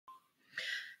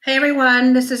Hey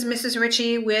everyone, this is Mrs.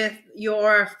 Ritchie with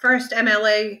your first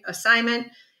MLA assignment.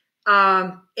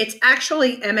 It's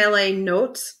actually MLA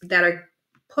notes that are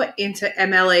put into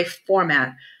MLA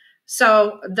format.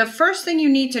 So the first thing you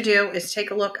need to do is take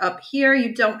a look up here.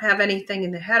 You don't have anything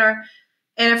in the header.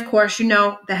 And of course, you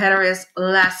know the header is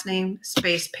last name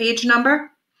space page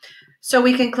number. So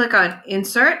we can click on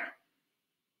Insert,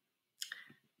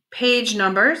 Page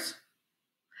Numbers.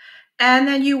 And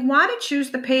then you want to choose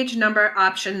the page number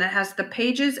option that has the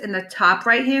pages in the top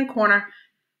right-hand corner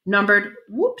numbered,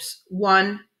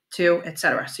 1, 2,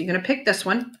 etc. So you're going to pick this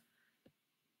one.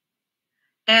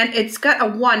 And it's got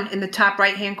a 1 in the top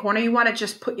right-hand corner. You want to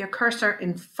just put your cursor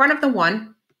in front of the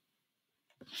 1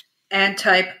 and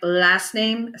type last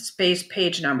name space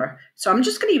page number. So I'm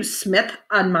just going to use Smith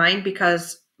on mine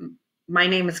because my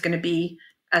name is going to be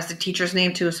as the teacher's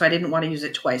name too, so I didn't want to use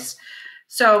it twice.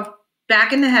 So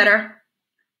back in the header,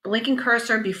 blinking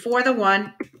cursor before the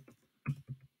 1,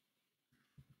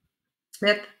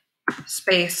 Smith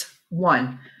space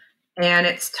 1. And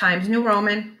it's Times New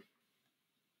Roman,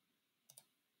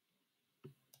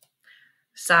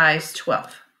 size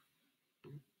 12.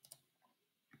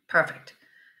 Perfect.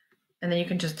 And then you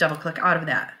can just double click out of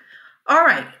that. All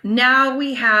right, now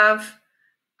we have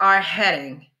our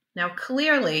heading. Now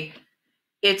clearly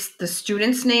it's the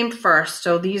student's name first,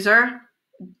 so these are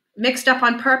mixed up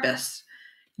on purpose.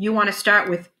 You want to start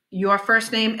with your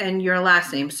first name and your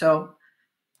last name. So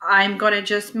I'm going to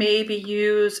just maybe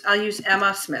I'll use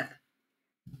Emma Smith.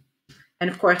 And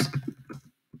of course,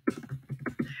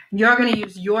 you're going to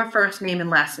use your first name and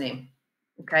last name.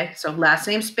 Okay, so last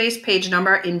name space page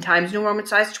number in Times New Roman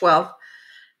size 12,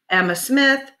 Emma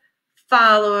Smith,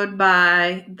 followed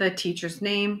by the teacher's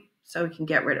name. So we can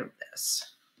get rid of this.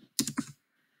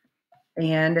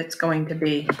 And it's going to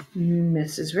be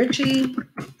Mrs. Ritchie,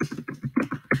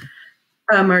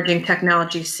 Emerging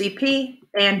Technology CP,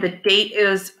 and the date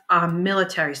is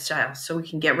military style. So we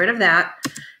can get rid of that.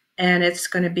 And it's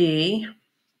going to be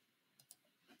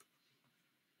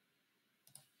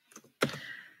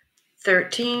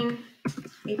 13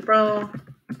 April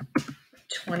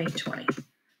 2020.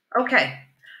 Okay,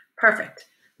 perfect.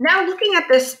 Now looking at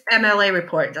this MLA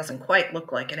report, it doesn't quite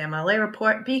look like an MLA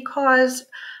report because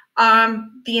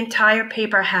the entire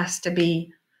paper has to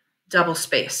be double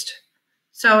spaced.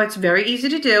 So it's very easy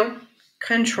to do.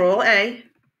 Control A.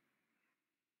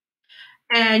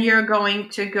 And you're going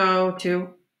to go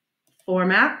to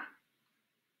Format,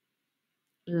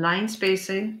 Line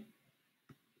Spacing,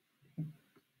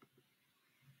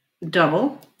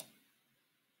 Double.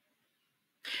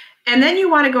 And then you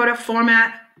want to go to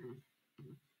Format,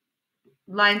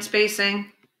 Line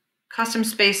Spacing, Custom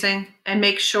Spacing, and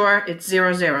make sure it's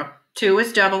 0, 0. 2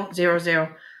 is double, 0,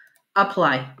 0.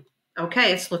 Apply.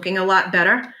 Okay, it's looking a lot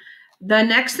better. The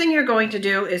next thing you're going to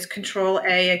do is Control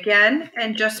A again,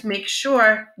 and just make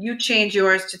sure you change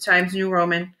yours to Times New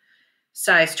Roman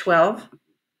size 12.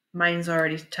 Mine's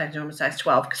already Times New Roman size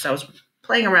 12 because I was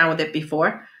playing around with it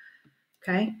before.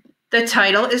 Okay, the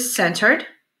title is centered.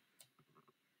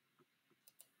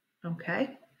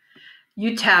 Okay,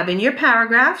 you tab in your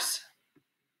paragraphs.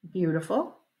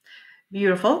 Beautiful,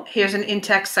 beautiful. Here's an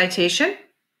in-text citation.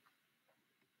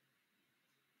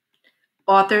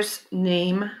 Author's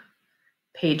name,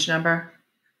 page number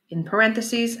in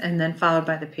parentheses, and then followed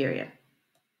by the period.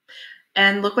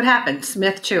 And look what happened,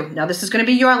 Smith 2. Now this is going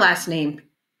to be your last name,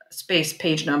 space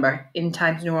page number in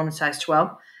Times New Roman size 12.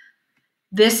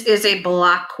 This is a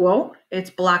block quote.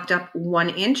 It's blocked up 1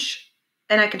 inch,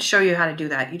 and I can show you how to do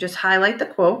that. You just highlight the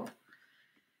quote,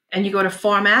 and you go to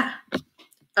Format,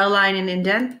 Align and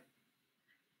Indent,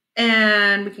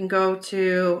 and we can go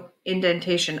to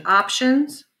Indentation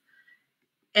Options,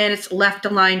 and it's left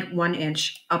aligned 1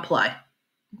 inch, Apply.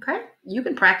 Okay, you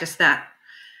can practice that.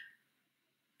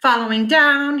 Following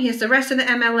down, here's the rest of the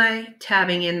MLA,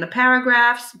 tabbing in the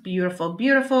paragraphs. Beautiful,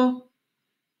 beautiful.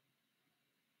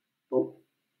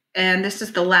 And this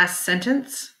is the last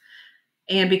sentence.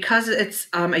 And because it's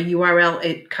a URL,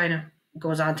 it kind of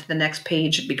goes on to the next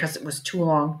page because it was too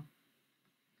long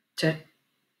to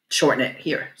shorten it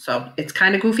here. So it's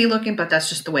kind of goofy looking, but that's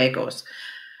just the way it goes.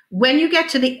 When you get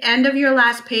to the end of your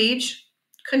last page,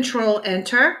 Control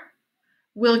Enter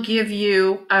will give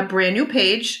you a brand new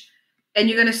page, and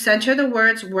you're going to center the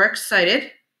words Works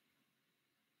Cited.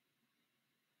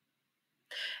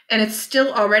 And it's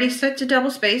still already set to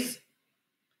double space.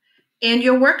 And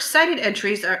your Works Cited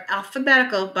entries are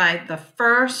alphabetical by the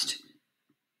first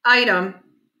item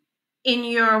in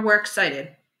your Works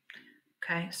Cited.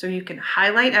 Okay, so you can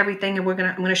highlight everything, and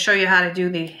I'm going to show you how to do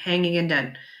the hanging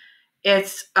indent.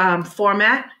 It's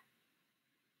Format,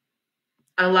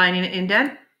 Align and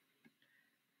Indent,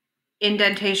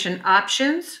 indentation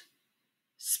options,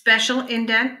 special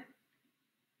indent.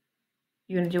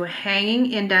 You're going to do a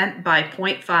hanging indent by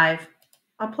 0.5,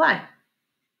 apply.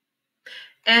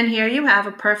 And here you have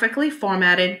a perfectly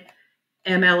formatted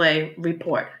MLA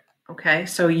report. Okay,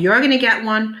 so you're going to get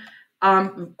one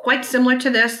quite similar to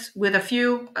this with a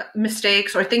few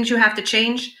mistakes or things you have to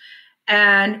change,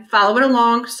 and follow it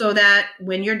along so that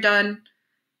when you're done,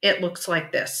 it looks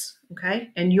like this. Okay,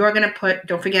 and you're going to put,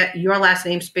 don't forget, your last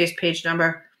name, space, page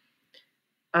number,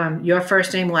 your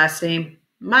first name, last name,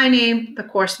 my name, the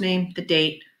course name, the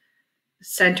date,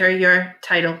 center your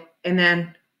title, and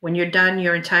then when you're done,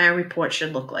 your entire report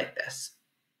should look like this.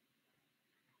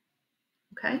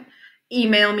 Okay.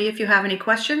 Email me if you have any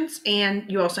questions, and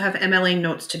you also have MLA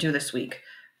notes to do this week.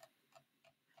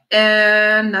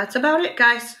 And that's about it,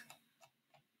 guys.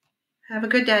 Have a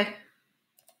good day.